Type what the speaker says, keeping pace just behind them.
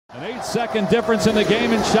An 8-second difference in the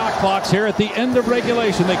game in shot clocks here at the end of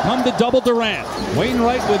regulation. They come to double Durant.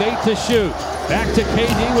 Wainwright with 8 to shoot. Back to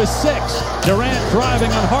KD with 6. Durant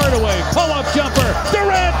driving on Hardaway. Pull-up jumper.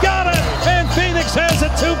 Durant got it! And Phoenix has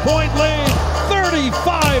a 2-point lead.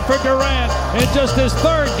 35 for Durant in just his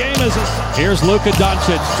third game as a... Here's Luka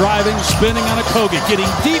Doncic driving, spinning on a Kogi.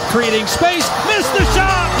 Getting deep, creating space. Missed the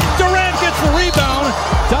shot! Durant gets the rebound.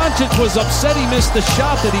 Doncic was upset he missed the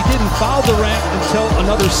shot, that he didn't foul Durant until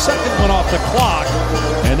another second went off the clock.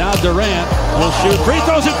 And now Durant will shoot free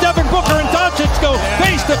throws, and Devin Booker and Doncic go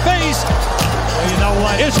face to face. You know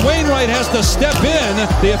what? It's Wainwright has to step in.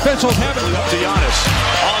 The officials haven't. Up to Giannis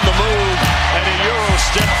on the move and a Euro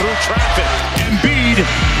step through traffic. Embiid,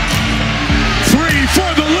 3 for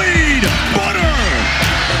the lead. Butter.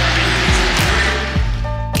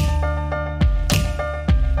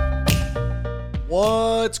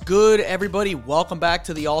 What's good, everybody? Welcome back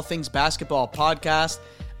to the All Things Basketball podcast.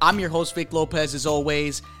 I'm your host, Vic Lopez, as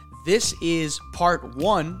always. This is part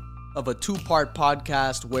 1 of a 2-part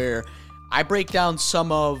podcast where I break down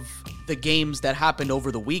some of the games that happened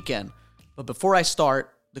over the weekend. But before I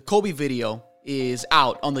start, the Kobe video is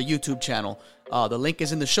out on the YouTube channel. The link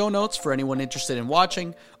is in the show notes for anyone interested in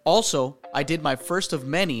watching. Also, I did my first of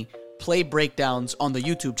many play breakdowns on the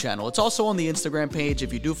YouTube channel. It's also on the Instagram page.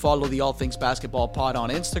 If you do follow the All Things Basketball Pod on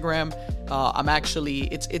Instagram, I'm actually,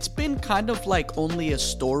 it's been kind of like only a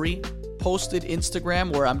story posted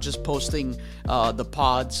Instagram where I'm just posting the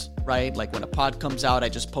pods, right? Like when a pod comes out, I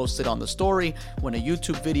just post it on the story. When a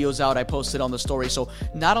YouTube video's out, I post it on the story. So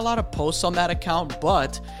not a lot of posts on that account,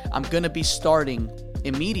 but I'm gonna be starting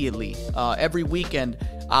immediately. Every weekend,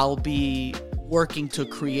 I'll be working to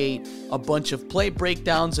create a bunch of play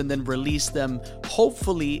breakdowns and then release them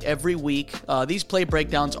hopefully every week. These play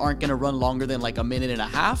breakdowns aren't going to run longer than like a minute and a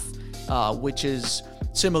half, which is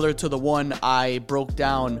similar to the one I broke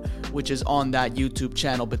down, which is on that YouTube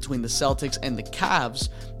channel between the Celtics and the Cavs.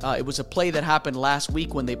 It was a play that happened last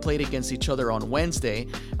week when they played against each other on Wednesday.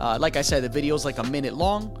 Like I said, the video is like a minute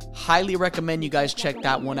long. Highly recommend you guys check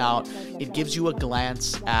that one out. It gives you a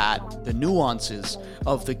glance at the nuances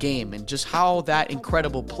of the game and just how that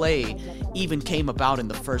incredible play even came about in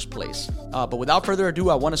the first place. But without further ado,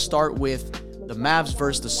 I want to start with the Mavs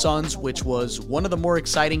versus the Suns, which was one of the more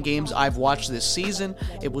exciting games I've watched this season.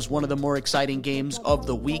 It was one of the more exciting games of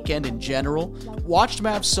the weekend in general. Watched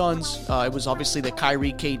Mavs-Suns. It was obviously the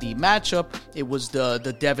Kyrie-KD matchup. It was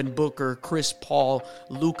the Devin Booker, Chris Paul,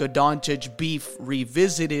 Luka Doncic beef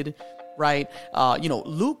revisited, right?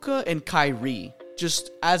 Luka and Kyrie,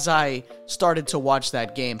 just as I started to watch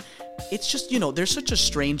that game, it's just, they're such a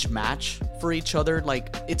strange match for each other.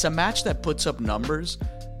 Like, it's a match that puts up numbers,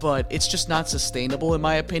 but it's just not sustainable in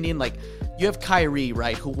my opinion. Like, you have Kyrie,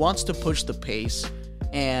 right, who wants to push the pace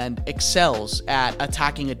and excels at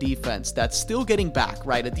attacking a defense that's still getting back,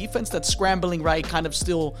 right? A defense that's scrambling, right, kind of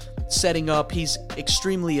still setting up. He's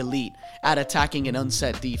extremely elite at attacking an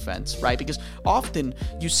unset defense, right? Because often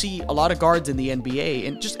you see a lot of guards in the NBA,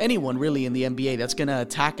 and just anyone really in the NBA that's going to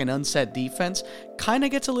attack an unset defense kind of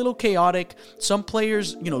gets a little chaotic. Some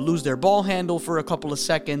players, lose their ball handle for a couple of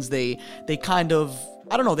seconds. They kind of,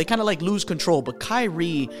 they kind of like lose control. But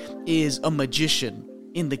Kyrie is a magician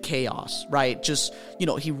in the chaos, right? Just,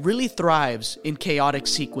 he really thrives in chaotic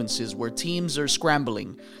sequences where teams are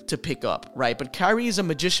scrambling to pick up, right? But Kyrie is a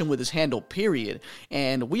magician with his handle, period.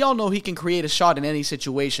 And we all know he can create a shot in any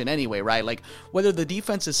situation anyway, right? Like, whether the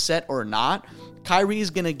defense is set or not, Kyrie is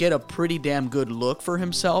going to get a pretty damn good look for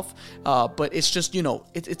himself. But it's just,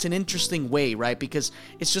 it's an interesting way, right? Because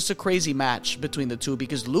it's just a crazy match between the two.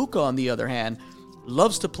 Because Luka, on the other hand,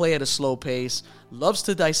 loves to play at a slow pace, loves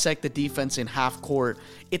to dissect the defense in half court.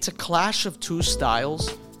 It's a clash of two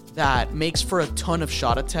styles that makes for a ton of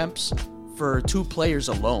shot attempts for two players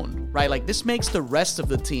alone, right? Like, this makes the rest of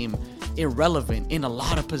the team irrelevant in a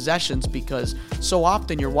lot of possessions because so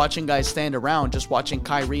often you're watching guys stand around just watching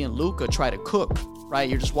Kyrie and Luka try to cook, right?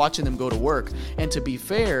 You're just watching them go to work. And to be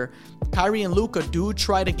fair, Kyrie and Luka do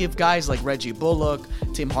try to give guys like Reggie Bullock,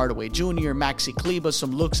 Tim Hardaway Jr., Maxi Kleber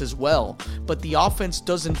some looks as well. But the offense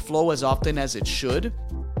doesn't flow as often as it should.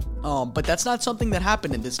 But that's not something that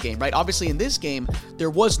happened in this game, right? Obviously, in this game,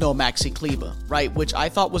 there was no Maxi Kleber, right? Which I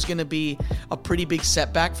thought was going to be a pretty big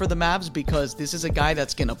setback for the Mavs because this is a guy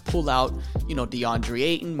that's going to pull out, DeAndre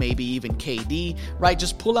Ayton, maybe even KD, right?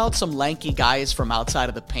 Just pull out some lanky guys from outside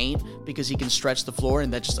of the paint because he can stretch the floor,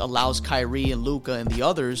 and that just allows Kyrie and Luka and the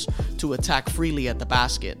others to attack freely at the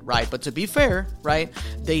basket, right? But to be fair, right,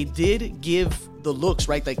 they did give the looks,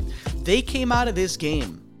 right? Like, they came out of this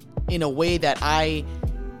game in a way that I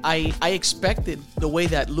expected the way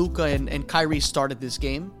that Luka and Kyrie started this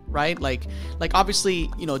game. right? Like obviously,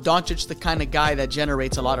 Doncic the kind of guy that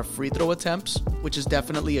generates a lot of free throw attempts, which is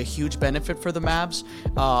definitely a huge benefit for the Mavs.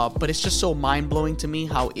 But it's just so mind-blowing to me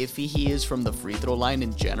how iffy he is from the free throw line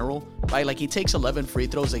in general, right? Like he takes 11 free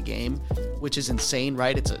throws a game, which is insane,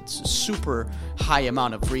 right? It's a super high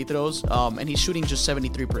amount of free throws, and he's shooting just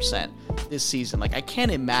 73% this season. Like I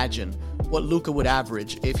can't imagine what Luka would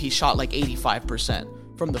average if he shot like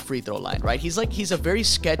 85% from the free throw line, right? He's a very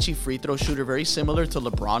sketchy free throw shooter, very similar to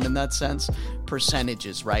LeBron in that sense.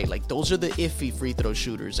 Percentages, right? Like those are the iffy free throw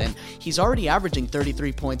shooters, and he's already averaging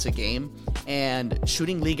 33 points a game and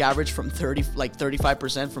shooting league average from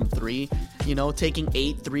 35% from three, taking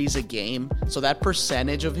 8 threes a game. So that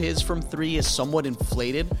percentage of his from three is somewhat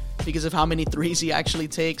inflated because of how many threes he actually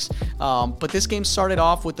takes. But this game started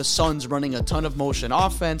off with the Suns running a ton of motion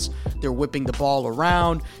offense. They're whipping the ball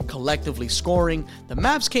around, collectively scoring. The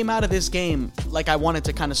Mavs came out of this game like I wanted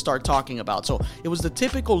to kind of start talking about. So it was the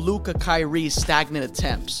typical Luka, Kyrie stagnant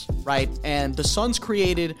attempts, right? And the Suns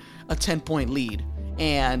created a 10-point lead,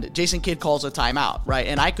 and Jason Kidd calls a timeout, right?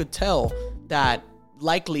 And I could tell that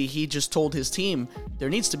likely he just told his team there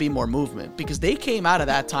needs to be more movement, because they came out of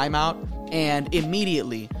that timeout and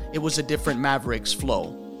immediately it was a different Mavericks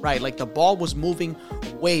flow, right? Like the ball was moving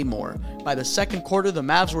way more. By the second quarter, the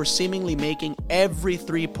Mavs were seemingly making every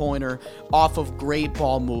three-pointer off of great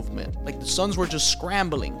ball movement. Like the Suns were just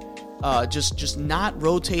scrambling, just not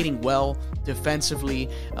rotating well defensively.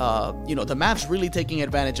 The Mavs really taking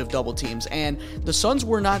advantage of double teams, and the Suns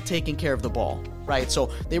were not taking care of the ball, right? So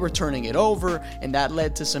they were turning it over, and that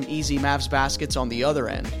led to some easy Mavs baskets on the other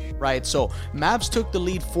end, right? So Mavs took the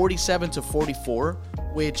lead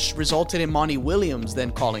 47-44, which resulted in Monty Williams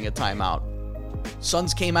then calling a timeout.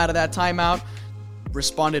 Suns came out of that timeout,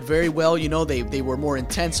 responded very well. They were more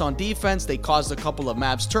intense on defense. They caused a couple of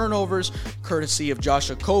Mavs turnovers, courtesy of Josh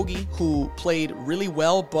Okogie, who played really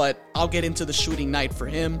well, but I'll get into the shooting night for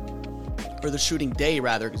him, or the shooting day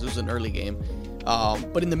rather, because it was an early game.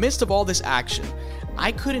 But in the midst of all this action,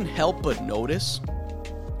 I couldn't help but notice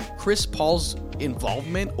Chris Paul's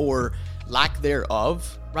involvement, or lack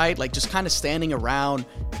thereof, right? Like just kind of standing around,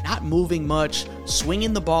 not moving much,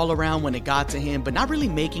 swinging the ball around when it got to him, but not really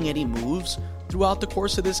making any moves throughout the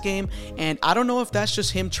course of this game. And I don't know if that's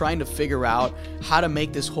just him trying to figure out how to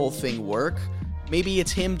make this whole thing work. Maybe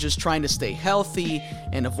it's him just trying to stay healthy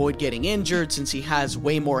and avoid getting injured, since he has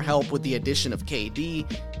way more help with the addition of KD.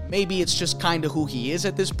 Maybe it's just kind of who he is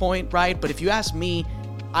at this point, right? But if you ask me,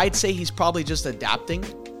 I'd say he's probably just adapting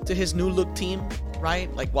to his new look team,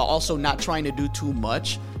 right? Like while also not trying to do too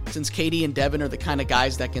much, since KD and Devin are the kind of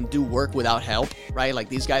guys that can do work without help, right? Like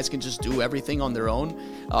these guys can just do everything on their own.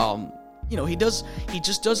 He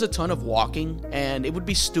just does a ton of walking, and it would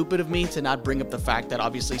be stupid of me to not bring up the fact that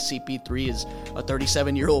obviously CP3 is a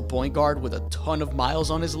 37-year-old point guard with a ton of miles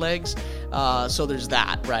on his legs. So there's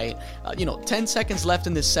that, right? 10 seconds left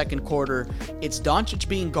in this second quarter. It's Doncic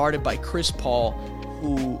being guarded by Chris Paul,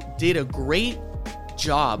 who did a great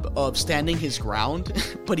job of standing his ground,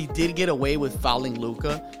 but he did get away with fouling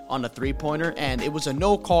Luka on a three-pointer, and it was a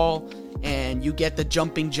no call. And you get the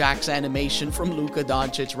jumping jacks animation from Luka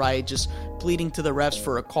Doncic, right? Just pleading to the refs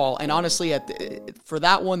for a call. And honestly, for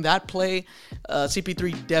that play,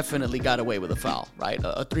 CP3 definitely got away with a foul, right?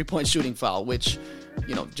 A three-point shooting foul, which,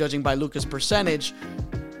 judging by Luka's percentage,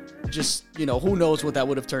 just, who knows what that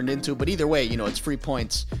would have turned into. But either way, it's free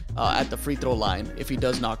points at the free throw line if he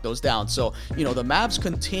does knock those down. So, the Mavs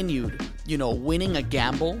continued, winning a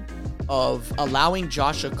gamble of allowing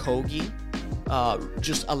Josh Okogie,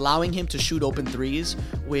 just allowing him to shoot open threes,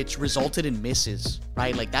 which resulted in misses,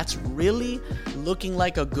 right? Like that's really looking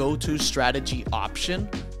like a go-to strategy option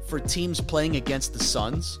for teams playing against the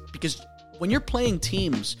Suns, because when you're playing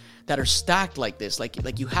teams that are stacked like this,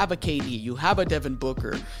 like you have a KD, you have a Devin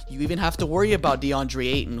Booker, you even have to worry about DeAndre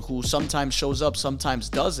Ayton, who sometimes shows up, sometimes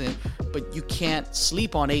doesn't, but you can't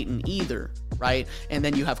sleep on Ayton either, right? And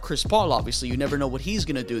then you have Chris Paul, obviously. You never know what he's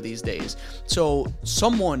going to do these days. So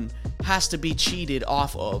someone has to be cheated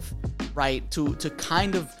off of, right, to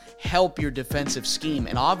kind of help your defensive scheme.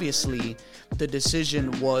 And obviously, the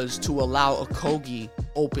decision was to allow Okogie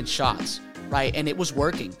open shots, right? And it was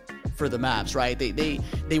working for the Mavs, right?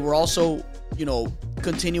 They were also,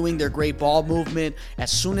 continuing their great ball movement.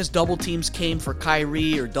 As soon as double teams came for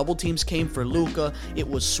Kyrie or double teams came for Luka, it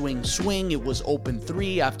was swing. It was open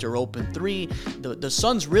three after open three. The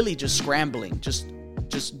Suns really just scrambling, just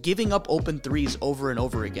giving up open threes over and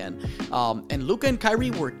over again. And Luka and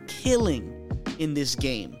Kyrie were killing in this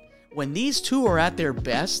game. When these two are at their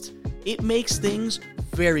best, it makes things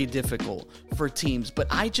very difficult for teams, but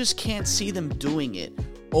I just can't see them doing it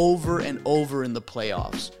over and over in the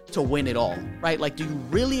playoffs to win it all, right? Like, do you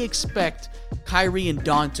really expect Kyrie and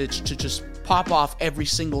Doncic to just pop off every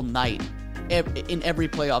single night in every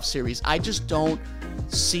playoff series? I just don't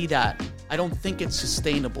see that. I don't think it's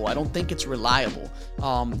sustainable. I don't think it's reliable.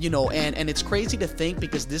 And it's crazy to think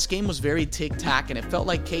because this game was very tic-tac and it felt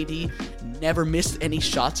like KD never missed any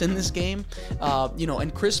shots in this game.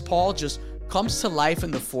 And Chris Paul just comes to life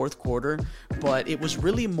in the fourth quarter, but it was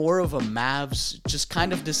really more of a Mavs just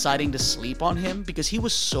kind of deciding to sleep on him because he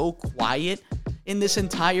was so quiet in this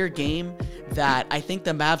entire game that I think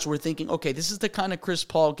the Mavs were thinking, okay, this is the kind of Chris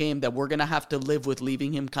Paul game that we're going to have to live with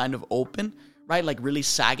leaving him kind of open, right? Like really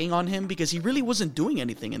sagging on him because he really wasn't doing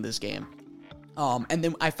anything in this game. And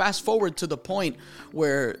then I fast forward to the point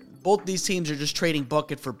where both these teams are just trading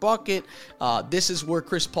bucket for bucket. This is where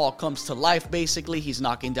Chris Paul comes to life, basically. He's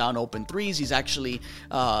knocking down open threes. He's actually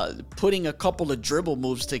putting a couple of dribble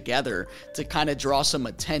moves together to kind of draw some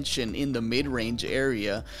attention in the mid-range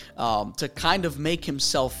area to kind of make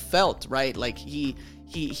himself felt, right? Like he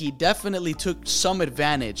definitely took some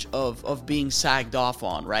advantage of being sagged off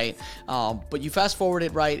on, right? But you fast forward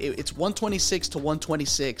it, right? It's 126 to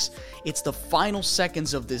 126. It's the final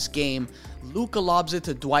seconds of this game. Luka lobs it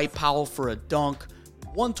to Dwight Powell for a dunk.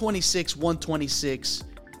 126.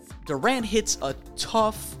 Durant hits a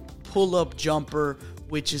tough pull-up jumper,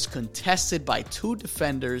 which is contested by two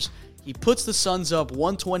defenders. He puts the Suns up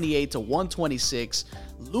 128 to 126.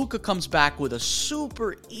 Luka comes back with a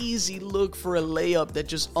super easy look for a layup that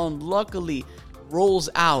just unluckily rolls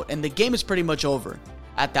out, and the game is pretty much over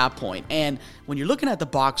at that point. And when you're looking at the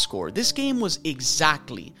box score, this game was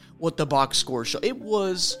exactly what the box score showed. It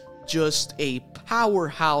was just a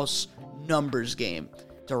powerhouse numbers game.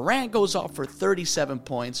 Durant goes off for 37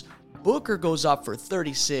 points. Booker goes off for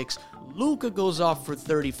 36. Luka goes off for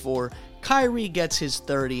 34. Kyrie gets his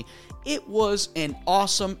 30. It was an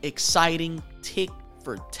awesome, exciting,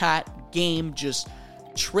 tick-for-tat game, just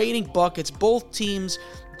trading buckets. Both teams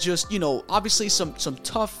just, obviously some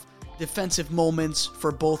tough defensive moments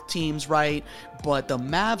for both teams, right? But the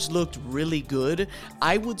Mavs looked really good.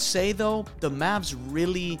 I would say, though, the Mavs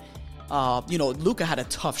really... Luka had a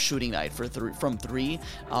tough shooting night from three,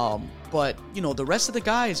 but the rest of the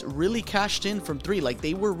guys really cashed in from three. Like,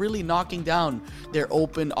 they were really knocking down their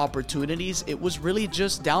open opportunities. It was really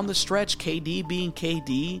just down the stretch, KD being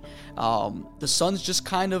KD, the Suns just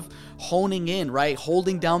kind of honing in, right,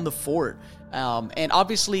 holding down the fort. And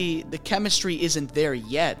obviously the chemistry isn't there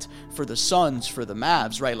yet for the Suns, for the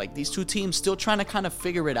Mavs, right? Like, these two teams still trying to kind of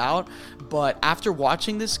figure it out. But after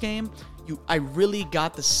watching this game, I really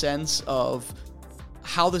got the sense of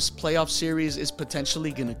how this playoff series is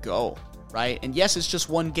potentially going to go, right? And yes, it's just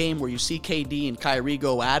one game where you see KD and Kyrie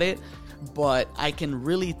go at it, but I can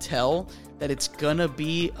really tell that it's going to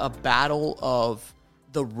be a battle of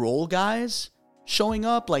the role guys showing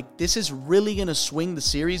up. Like, this is really going to swing the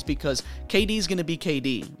series because KD is going to be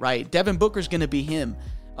KD, right? Devin Booker is going to be him.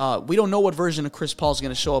 We don't know what version of Chris Paul is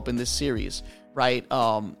going to show up in this series, right?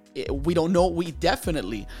 We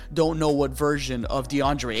definitely don't know what version of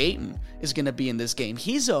DeAndre Ayton is going to be in this game.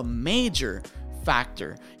 He's a major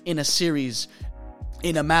factor in a series,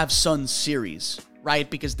 in a Mavs-Suns series, right?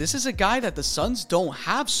 Because this is a guy that the Suns don't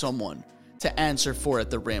have someone to answer for at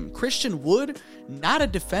the rim. Christian Wood, not a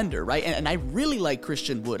defender, right? And I really like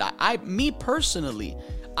Christian Wood. Me personally,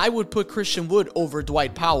 I would put Christian Wood over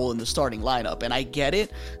Dwight Powell in the starting lineup. And I get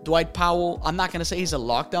it. Dwight Powell, I'm not going to say he's a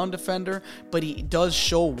lockdown defender, but he does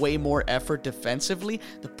show way more effort defensively.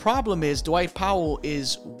 The problem is Dwight Powell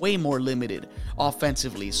is way more limited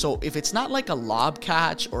offensively. So if it's not like a lob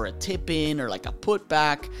catch or a tip in or like a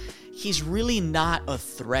putback, he's really not a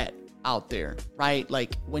threat out there, right?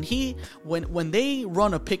 Like when they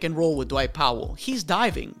run a pick and roll with Dwight Powell, he's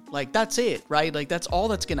diving. Like, that's it, right? Like, that's all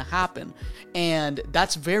that's gonna happen, and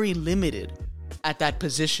that's very limited at that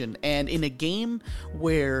position. And in a game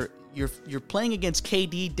where you're playing against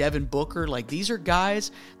KD, Devin Booker, like, these are guys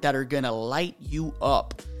that are gonna light you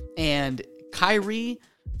up. And Kyrie,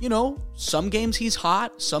 some games he's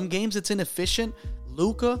hot, some games it's inefficient.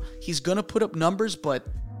 Luka, he's gonna put up numbers, but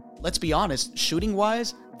let's be honest, shooting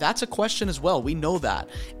wise, that's a question as well. We know that.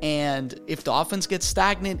 And if the offense gets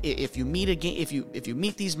stagnant, if you meet if you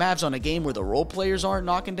meet these Mavs on a game where the role players aren't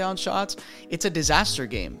knocking down shots, it's a disaster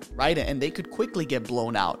game, right? And they could quickly get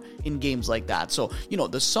blown out in games like that. So,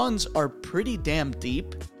 the Suns are pretty damn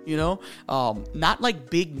deep, not like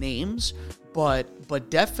big names, but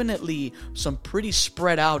definitely some pretty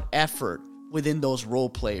spread out effort within those role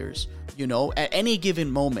players. At any given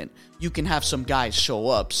moment, you can have some guys show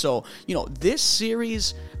up. So, this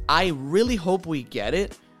series, I really hope we get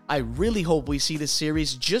it. I really hope we see this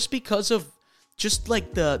series just because of just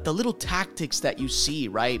like the little tactics that you see,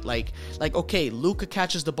 right? Like okay, Luka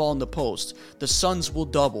catches the ball in the post. The Suns will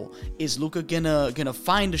double. Is Luka gonna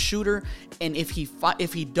find a shooter? And if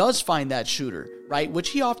he does find that shooter, right, which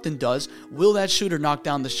he often does, will that shooter knock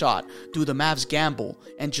down the shot? Do the Mavs gamble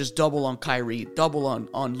and just double on Kyrie, double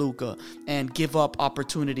on Luka, and give up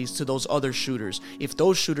opportunities to those other shooters? If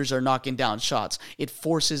those shooters are knocking down shots, it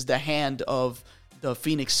forces the hand of the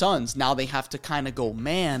Phoenix Suns. Now they have to kind of go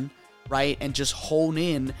man, right, and just hone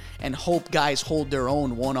in and hope guys hold their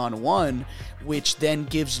own one-on-one, which then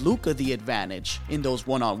gives Luka the advantage in those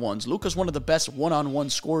one-on-ones. Luka's one of the best one-on-one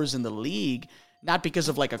scorers in the league, not because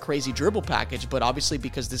of like a crazy dribble package, but obviously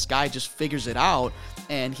because this guy just figures it out,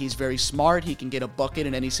 and he's very smart. He can get a bucket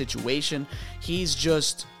in any situation. He's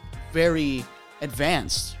just very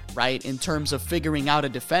advanced, right, in terms of figuring out a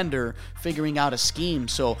defender, figuring out a scheme.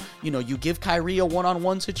 So, you give Kyrie a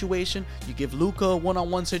one-on-one situation, you give Luka a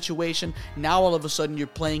one-on-one situation. Now all of a sudden you're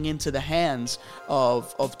playing into the hands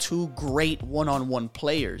of two great one-on-one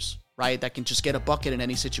players, right, that can just get a bucket in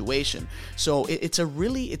any situation. So it's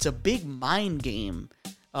a big mind game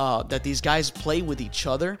that these guys play with each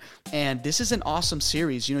other, and this is an awesome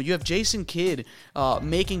series. You have Jason Kidd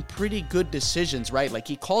making pretty good decisions, right? Like,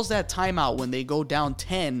 he calls that timeout when they go down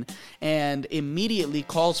 10 and immediately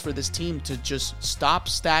calls for this team to just stop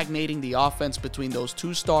stagnating the offense between those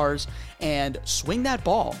two stars and swing that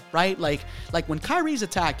ball, right? Like when Kyrie's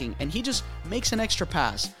attacking and he just makes an extra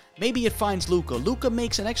pass, maybe it finds Luka. Luka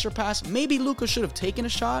makes an extra pass. Maybe Luka should have taken a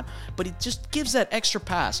shot, but it just gives that extra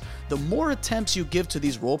pass. The more attempts you give to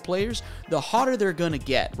these role players, the hotter they're going to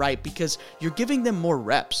get, right? Because you're giving them more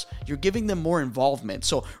reps. You're giving them more involvement.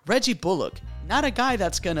 So Reggie Bullock, not a guy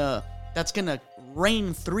that's going to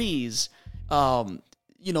rain threes,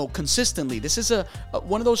 consistently. This is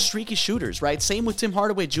one of those streaky shooters, right? Same with Tim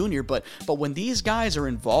Hardaway Jr., but when these guys are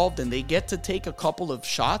involved and they get to take a couple of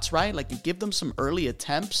shots, right? Like, you give them some early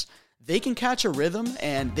attempts, they can catch a rhythm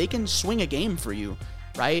and they can swing a game for you,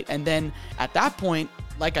 right? And then at that point,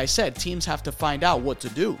 like I said, teams have to find out what to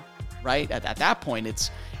do, right? At that point,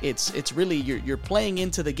 it's really you're playing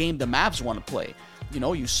into the game the Mavs want to play.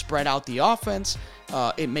 You spread out the offense.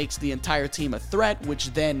 It makes the entire team a threat,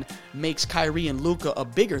 which then makes Kyrie and Luka a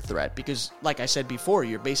bigger threat because, like I said before,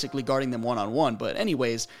 you're basically guarding them one-on-one. But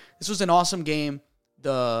anyways, this was an awesome game.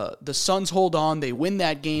 The Suns hold on. They win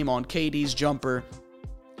that game on KD's jumper.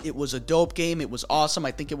 It was a dope game. It was awesome.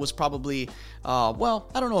 I think it was probably, I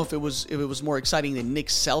don't know if it was more exciting than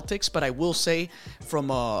Knicks Celtics, but I will say from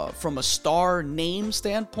a star name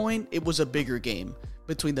standpoint, it was a bigger game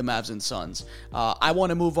between the Mavs and Suns. I want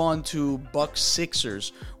to move on to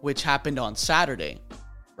Bucks-Sixers, which happened on Saturday,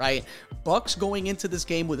 right? Bucks going into this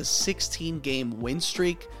game with a 16-game win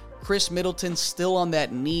streak. Chris Middleton still on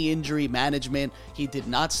that knee injury management. He did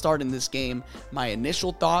not start in this game. My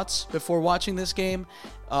initial thoughts before watching this game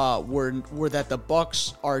were that the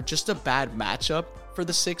Bucks are just a bad matchup for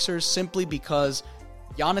the Sixers, simply because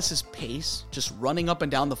Giannis's pace, just running up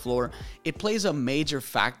and down the floor, it plays a major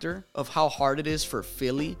factor of how hard it is for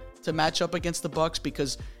Philly to match up against the Bucks,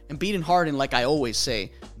 because Embiid and Harden, like I always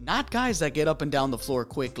say, not guys that get up and down the floor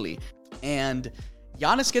quickly. And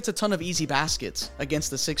Giannis gets a ton of easy baskets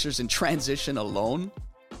against the Sixers in transition alone.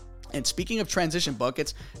 And speaking of transition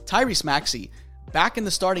buckets, Tyrese Maxey, back in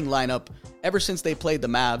the starting lineup ever since they played the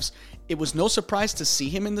Mavs. It was no surprise to see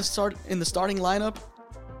him in the starting lineup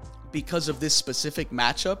because of this specific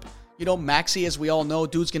matchup. Maxey, as we all know,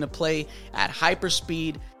 dude's going to play at hyper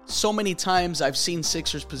speed. So many times I've seen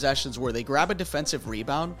Sixers possessions where they grab a defensive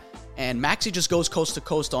rebound and Maxey just goes coast to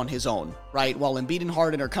coast on his own, right? While Embiid and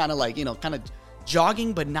Harden are kind of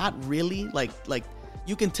jogging, but not really. Like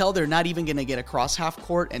you can tell they're not even going to get across half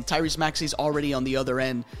court, and Tyrese Maxey's already on the other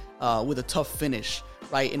end with a tough finish,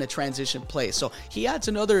 right, in a transition play. So he adds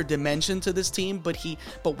another dimension to this team, but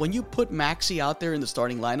when you put Maxey out there in the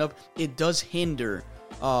starting lineup, it does hinder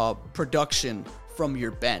production from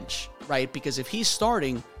your bench, right? Because if he's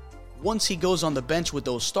starting, once he goes on the bench with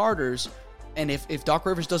those starters, and if Doc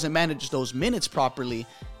Rivers doesn't manage those minutes properly,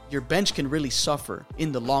 your bench can really suffer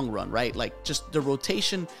in the long run, right? Like, just the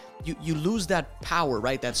rotation, you lose that power,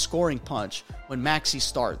 right? That scoring punch when Maxey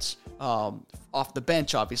starts. Off the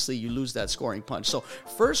bench, obviously, you lose that scoring punch. So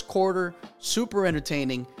first quarter, super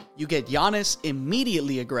entertaining. You get Giannis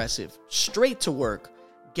immediately aggressive, straight to work,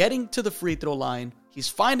 getting to the free throw line. He's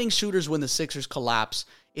finding shooters when the Sixers collapse.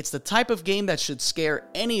 It's the type of game that should scare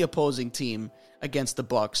any opposing team against the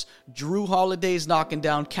Bucks. Drew Holiday's knocking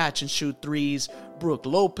down catch and shoot threes. Brook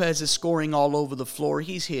Lopez is scoring all over the floor.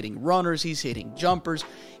 He's hitting runners. He's hitting jumpers.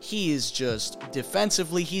 He is just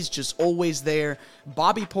defensively, he's just always there.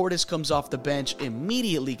 Bobby Portis comes off the bench,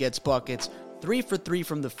 immediately gets buckets. 3 for 3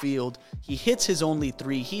 from the field. He hits his only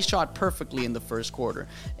 3. He shot perfectly in the first quarter.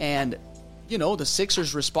 And, the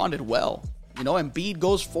Sixers responded well. Embiid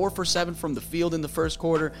goes 4 for 7 from the field in the first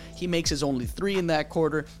quarter. He makes his only 3 in that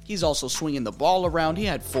quarter. He's also swinging the ball around. He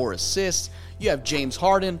had 4 assists. You have James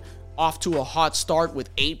Harden off to a hot start with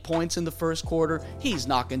 8 points in the first quarter. He's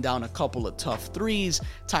knocking down a couple of tough threes.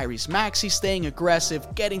 Tyrese Maxey staying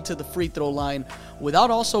aggressive, getting to the free throw line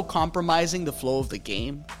without also compromising the flow of the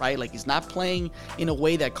game, right? Like, he's not playing in a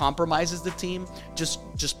way that compromises the team,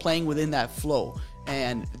 just playing within that flow.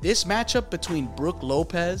 And this matchup between Brook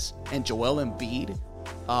Lopez and Joel Embiid,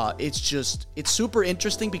 it's super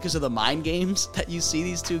interesting because of the mind games that you see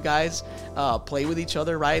these two guys play with each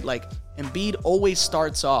other, right? Like, Embiid always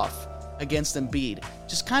starts off against Embiid,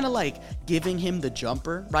 just kind of like giving him the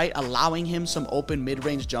jumper, right? Allowing him some open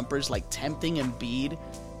mid-range jumpers, like tempting Embiid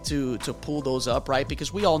to pull those up, right?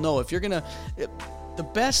 Because we all know if you're the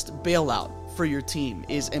best bailout for your team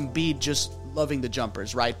is Embiid just loving the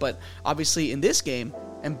jumpers, right? But obviously in this game,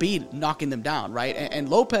 Embiid knocking them down, right? And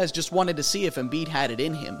Lopez just wanted to see if Embiid had it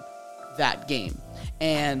in him that game.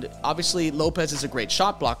 And obviously Lopez is a great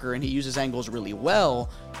shot blocker and he uses angles really well,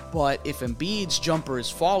 but if Embiid's jumper is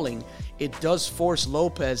falling, it does force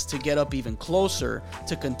Lopez to get up even closer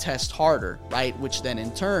to contest harder, right? Which then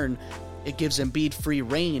in turn, it gives Embiid free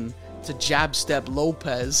reign to jab step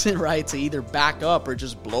Lopez, right? To either back up or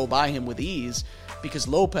just blow by him with ease, because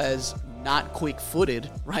Lopez not quick-footed,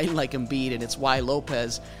 right, like Embiid, and it's why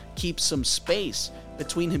Lopez keeps some space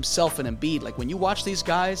between himself and Embiid. Like, when you watch these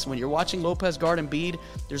guys, when you're watching Lopez guard Embiid,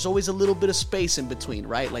 there's always a little bit of space in between,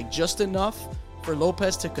 right? Like, just enough for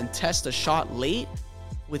Lopez to contest a shot late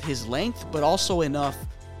with his length, but also enough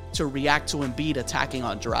to react to Embiid attacking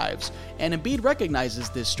on drives. And Embiid recognizes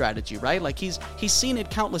this strategy, right? Like, he's seen it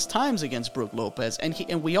countless times against Brook Lopez,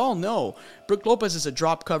 and we all know Brook Lopez is a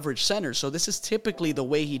drop coverage center, so this is typically the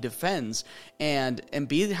way he defends, and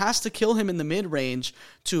Embiid has to kill him in the mid-range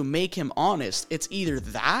to make him honest. It's either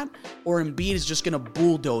that, or Embiid is just going to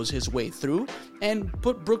bulldoze his way through and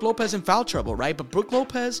put Brook Lopez in foul trouble, right? But Brook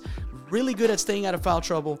Lopez, really good at staying out of foul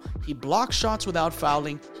trouble. He blocks shots without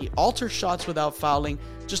fouling. He alters shots without fouling.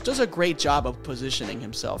 Just does a great job of positioning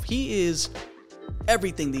himself. He is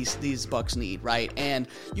everything these Bucks need, right? And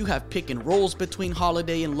you have pick and rolls between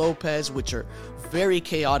Holiday and Lopez, which are very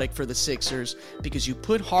chaotic for the Sixers, because you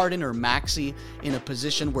put Harden or Maxey in a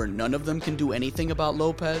position where none of them can do anything about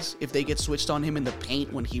Lopez if they get switched on him in the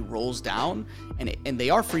paint when he rolls down, and they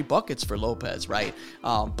are free buckets for Lopez, right?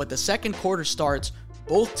 But the second quarter starts,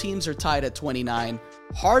 both teams are tied at 29,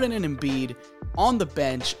 Harden and Embiid on the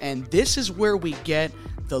bench, and this is where we get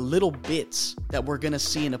the little bits that we're going to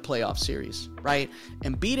see in a playoff series, right?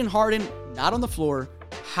 Embiid and Harden not on the floor.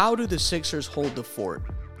 How do the Sixers hold the fort,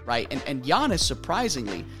 right? And Giannis,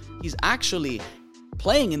 surprisingly, he's actually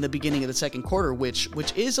playing in the beginning of the second quarter, which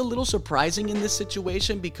is a little surprising in this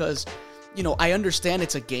situation because, I understand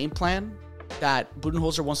it's a game plan that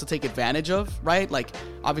Budenholzer wants to take advantage of, right? Like,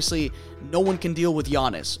 obviously, no one can deal with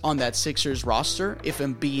Giannis on that Sixers roster if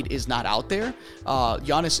Embiid is not out there.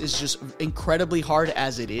 Giannis is just incredibly hard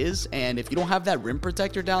as it is, and if you don't have that rim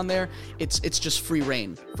protector down there, it's just free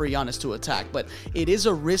reign for Giannis to attack. But it is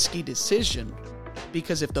a risky decision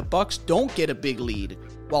because if the Bucks don't get a big lead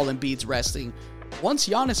while Embiid's resting, once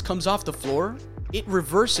Giannis comes off the floor, it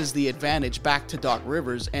reverses the advantage back to Doc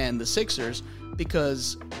Rivers and the Sixers,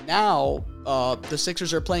 because now the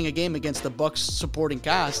Sixers are playing a game against the Bucks supporting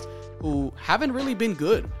cast who haven't really been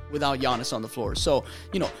good without Giannis on the floor. So,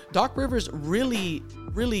 Doc Rivers really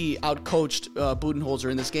outcoached Budenholzer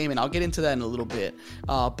in this game, and I'll get into that in a little bit.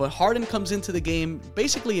 But Harden comes into the game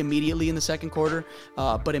basically immediately in the second quarter,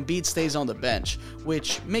 but Embiid stays on the bench,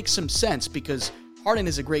 which makes some sense because Harden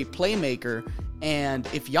is a great playmaker, and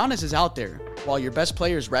if Giannis is out there while your best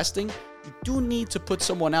player is resting, you do need to put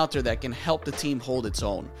someone out there that can help the team hold its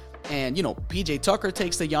own. And, PJ Tucker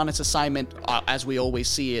takes the Giannis assignment as we always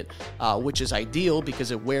see it, which is ideal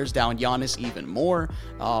because it wears down Giannis even more.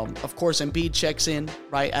 Of course, Embiid checks in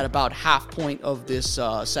right at about half point of this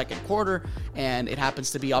second quarter, and it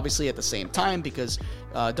happens to be obviously at the same time because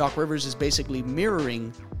Doc Rivers is basically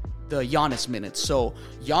mirroring the Giannis minutes. So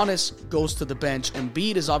Giannis goes to the bench.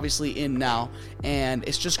 Embiid is obviously in now, and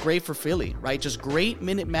it's just great for Philly, right? Just great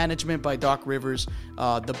minute management by Doc Rivers.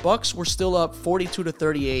 The Bucks were still up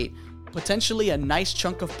 42-38, potentially a nice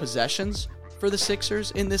chunk of possessions for the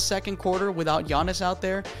Sixers in this second quarter without Giannis out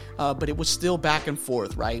there, but it was still back and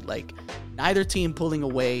forth, right? Like, neither team pulling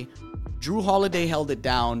away. Drew Holiday held it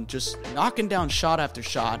down, just knocking down shot after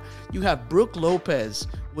shot. You have Brook Lopez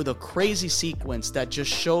with a crazy sequence that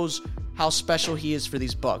just shows how special he is for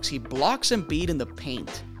these Bucks. He blocks Embiid in the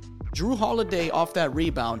paint, Jrue Holiday off that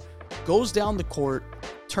rebound goes down the court,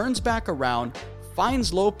 turns back around,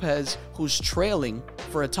 finds Lopez, who's trailing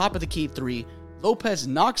for a top-of-the-key three. Lopez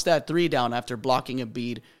knocks that three down after blocking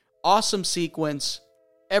Embiid. Awesome sequence.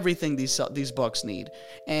 Everything these Bucks need.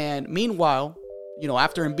 And meanwhile,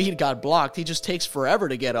 after Embiid got blocked, he just takes forever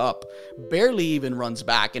to get up. Barely even runs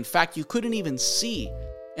back. In fact, you couldn't even see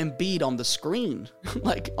Embiid on the screen,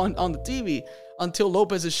 like on the TV, until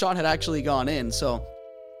Lopez's shot had actually gone in. So,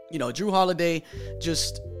 Jrue Holiday,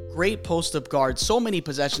 just great post-up guard. So many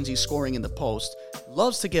possessions he's scoring in the post.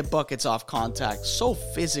 Loves to get buckets off contact. So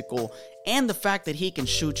physical. And the fact that he can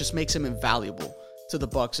shoot just makes him invaluable to the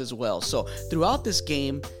Bucks as well. So throughout this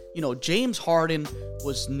game, James Harden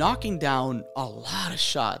was knocking down a lot of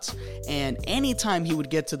shots, and anytime he would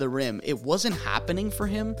get to the rim, it wasn't happening for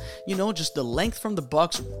him. Just the length from the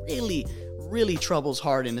Bucks really troubles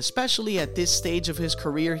Harden, especially at this stage of his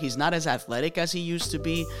career. He's not as athletic as he used to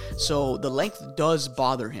be, so the length does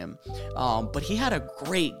bother him. But he had a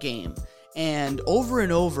great game, and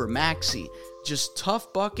over, Maxey, just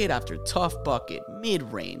tough bucket after tough bucket,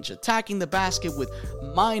 mid-range, attacking the basket with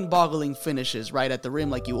mind-boggling finishes right at the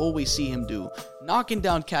rim like you always see him do, knocking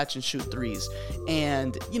down catch-and-shoot threes.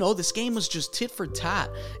 And, this game was just tit for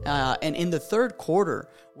tat. And in the third quarter,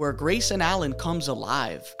 where Grayson Allen comes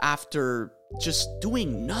alive after just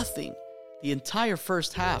doing nothing the entire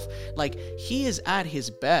first half, like, he is at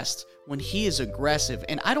his best when he is aggressive.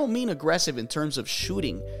 And I don't mean aggressive in terms of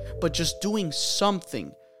shooting, but just doing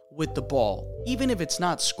something with the ball, even if it's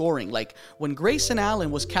not scoring. Like when Grayson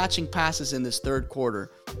Allen was catching passes in this third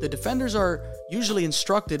quarter, the defenders are usually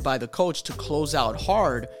instructed by the coach to close out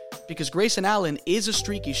hard because Grayson Allen is a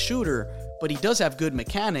streaky shooter, but he does have good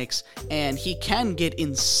mechanics and he can get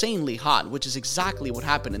insanely hot, which is exactly what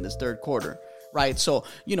happened in this third quarter. Right. So,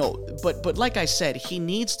 but like I said, he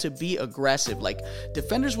needs to be aggressive. Like,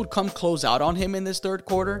 defenders would come close out on him in this third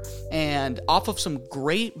quarter, and off of some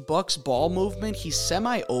great Bucks ball movement, he's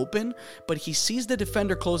semi-open, but he sees the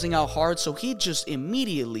defender closing out hard, so he just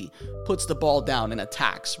immediately puts the ball down and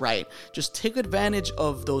attacks, right? Just take advantage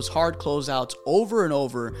of those hard closeouts over and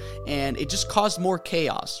over, and it just caused more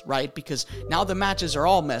chaos, right? Because now the matches are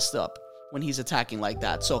all messed up when he's attacking like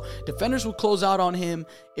that. So defenders would close out on him.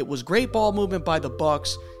 It was great ball movement by the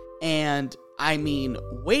Bucks. And I mean,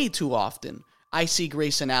 way too often, I see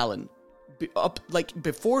Grayson Allen up like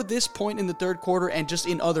before this point in the third quarter and just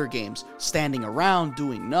in other games, standing around,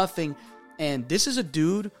 doing nothing. And this is a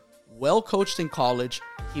dude well coached in college.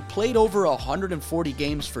 He played over 140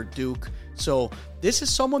 games for Duke. So this is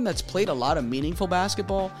someone that's played a lot of meaningful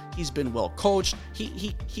basketball. He's been well coached.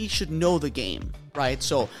 He should know the game, right?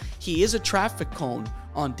 So he is a traffic cone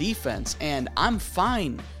on defense, and I'm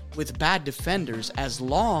fine with bad defenders as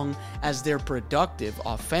long as they're productive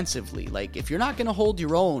offensively. Like, if you're not going to hold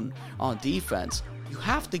your own on defense, you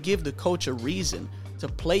have to give the coach a reason to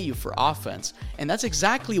play you for offense. And that's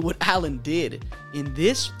exactly what Allen did in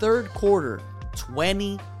this third quarter.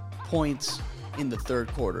 20 points in the third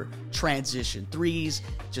quarter. Transition threes,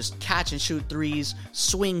 just catch and shoot threes,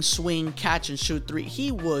 swing, catch and shoot three.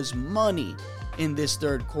 He was money in this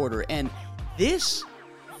third quarter. And this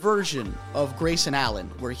version of Grayson Allen,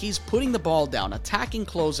 where he's putting the ball down, attacking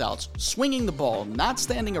closeouts, swinging the ball, not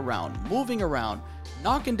standing around, moving around,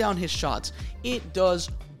 knocking down his shots, it does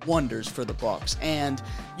wonders for the Bucks. And,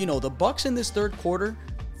 the Bucks in this third quarter,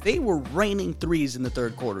 they were raining threes in the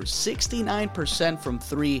third quarter, 69% from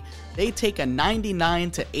three. They take a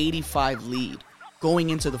 99-85 lead going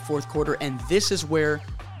into the fourth quarter, and this is where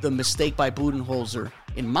the mistake by Budenholzer,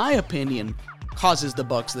 in my opinion, causes the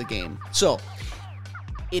Bucks the game. So,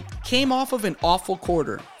 it came off of an awful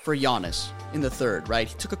quarter for Giannis in the third, right?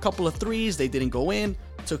 He took a couple of threes, they didn't go in.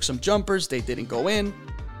 Took some jumpers, they didn't go in.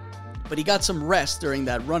 But he got some rest during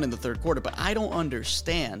that run in the third quarter. But I don't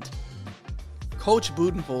understand. Coach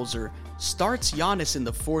Budenholzer starts Giannis in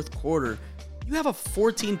the fourth quarter. You have a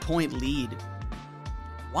 14-point lead.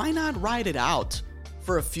 Why not ride it out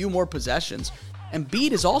for a few more possessions?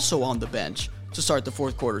 Embiid is also on the bench to start the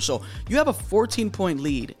fourth quarter. So you have a 14-point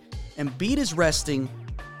lead. Embiid is resting.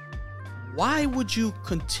 Why would you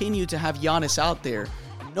continue to have Giannis out there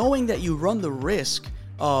knowing that you run the risk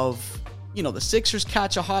of, the Sixers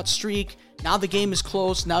catch a hot streak, now the game is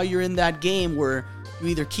close, now you're in that game where you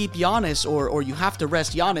either keep Giannis or you have to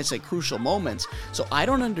rest Giannis at crucial moments. So I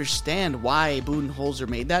don't understand why Budenholzer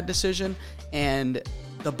made that decision, and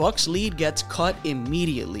the Bucks lead gets cut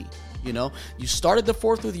immediately. You started the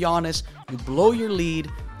fourth with Giannis, you blow your lead,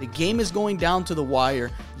 the game is going down to the wire,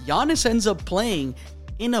 Giannis ends up playing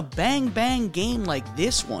in a bang-bang game like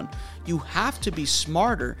this one. You have to be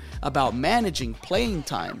smarter about managing playing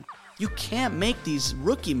time. You can't make these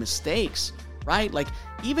rookie mistakes, right? Like,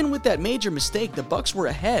 even with that major mistake, the Bucks were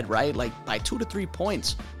ahead, right? Like, by 2 to 3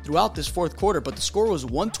 points throughout this fourth quarter, but the score was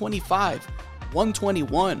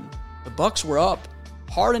 125-121. The Bucks were up.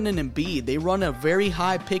 Harden and Embiid, they run a very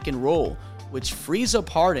high pick and roll, which frees up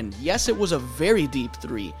Harden. Yes, it was a very deep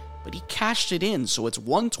three, but he cashed it in, so it's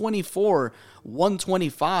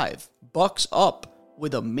 124-125. Bucks up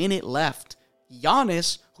with a minute left.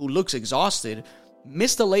 Giannis, who looks exhausted,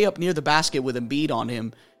 missed a layup near the basket with Embiid on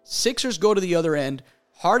him. Sixers go to the other end.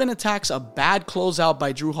 Harden attacks a bad closeout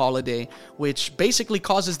by Jrue Holiday, which basically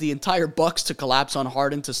causes the entire Bucks to collapse on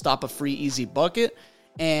Harden to stop a free, easy bucket.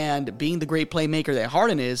 And being the great playmaker that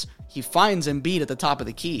Harden is, he finds Embiid at the top of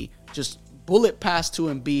the key. Just bullet pass to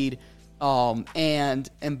Embiid. And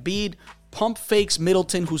Embiid pump fakes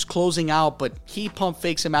Middleton, who's closing out, but he pump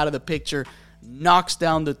fakes him out of the picture, knocks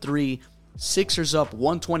down the three. Sixers up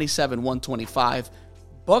 127-125.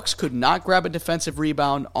 Bucks could not grab a defensive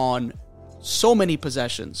rebound on so many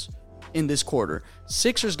possessions in this quarter.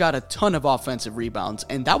 Sixers got a ton of offensive rebounds,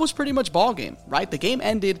 and that was pretty much ball game, right? The game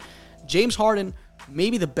ended. James Harden,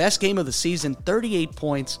 maybe the best game of the season, 38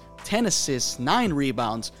 points, 10 assists, 9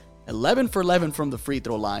 rebounds, 11 for 11 from the free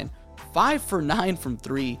throw line, 5 for 9 from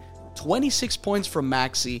 3, 26 points from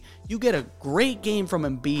Maxey. You get a great game from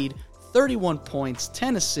Embiid, 31 points,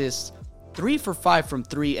 10 assists, 3 for 5 from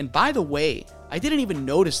 3. And by the way, I didn't even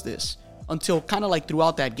notice this until kind of like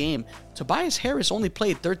throughout that game. Tobias Harris only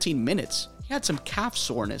played 13 minutes. He had some calf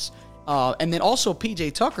soreness. And then also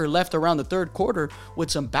PJ Tucker left around the third quarter with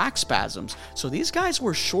some back spasms. So these guys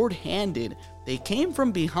were shorthanded. They came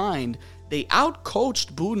from behind. They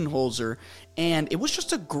outcoached Budenholzer. And it was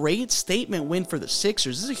just a great statement win for the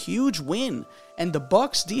Sixers. This is a huge win. And the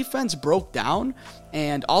Bucks defense broke down.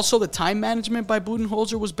 And also the time management by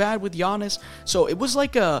Budenholzer was bad with Giannis. So it was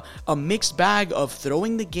like a mixed bag of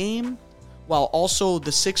throwing the game while also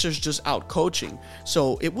the Sixers just out coaching.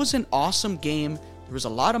 So it was an awesome game. There was a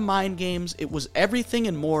lot of mind games. It was everything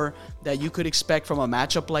and more that you could expect from a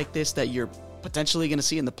matchup like this that you're potentially going to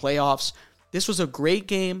see in the playoffs. This was a great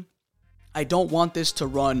game. I don't want this to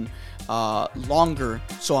run longer,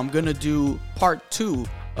 so I'm going to do part 2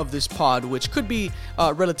 of this pod, which could be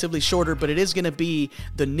relatively shorter, but it is going to be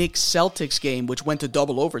the Knicks-Celtics game, which went to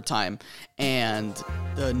double overtime. And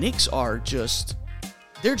the Knicks are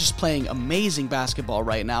they're just playing amazing basketball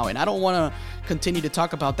right now, and I don't want to continue to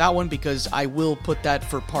talk about that one because I will put that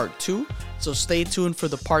for part 2. So stay tuned for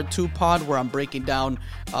the part 2 pod where I'm breaking down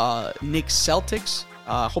Knicks-Celtics.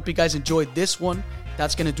 Hope you guys enjoyed this one.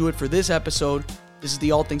 That's going to do it for this episode. This is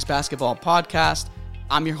the All Things Basketball podcast.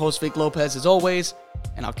 I'm your host, Vic Lopez, as always,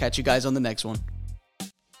 and I'll catch you guys on the next one.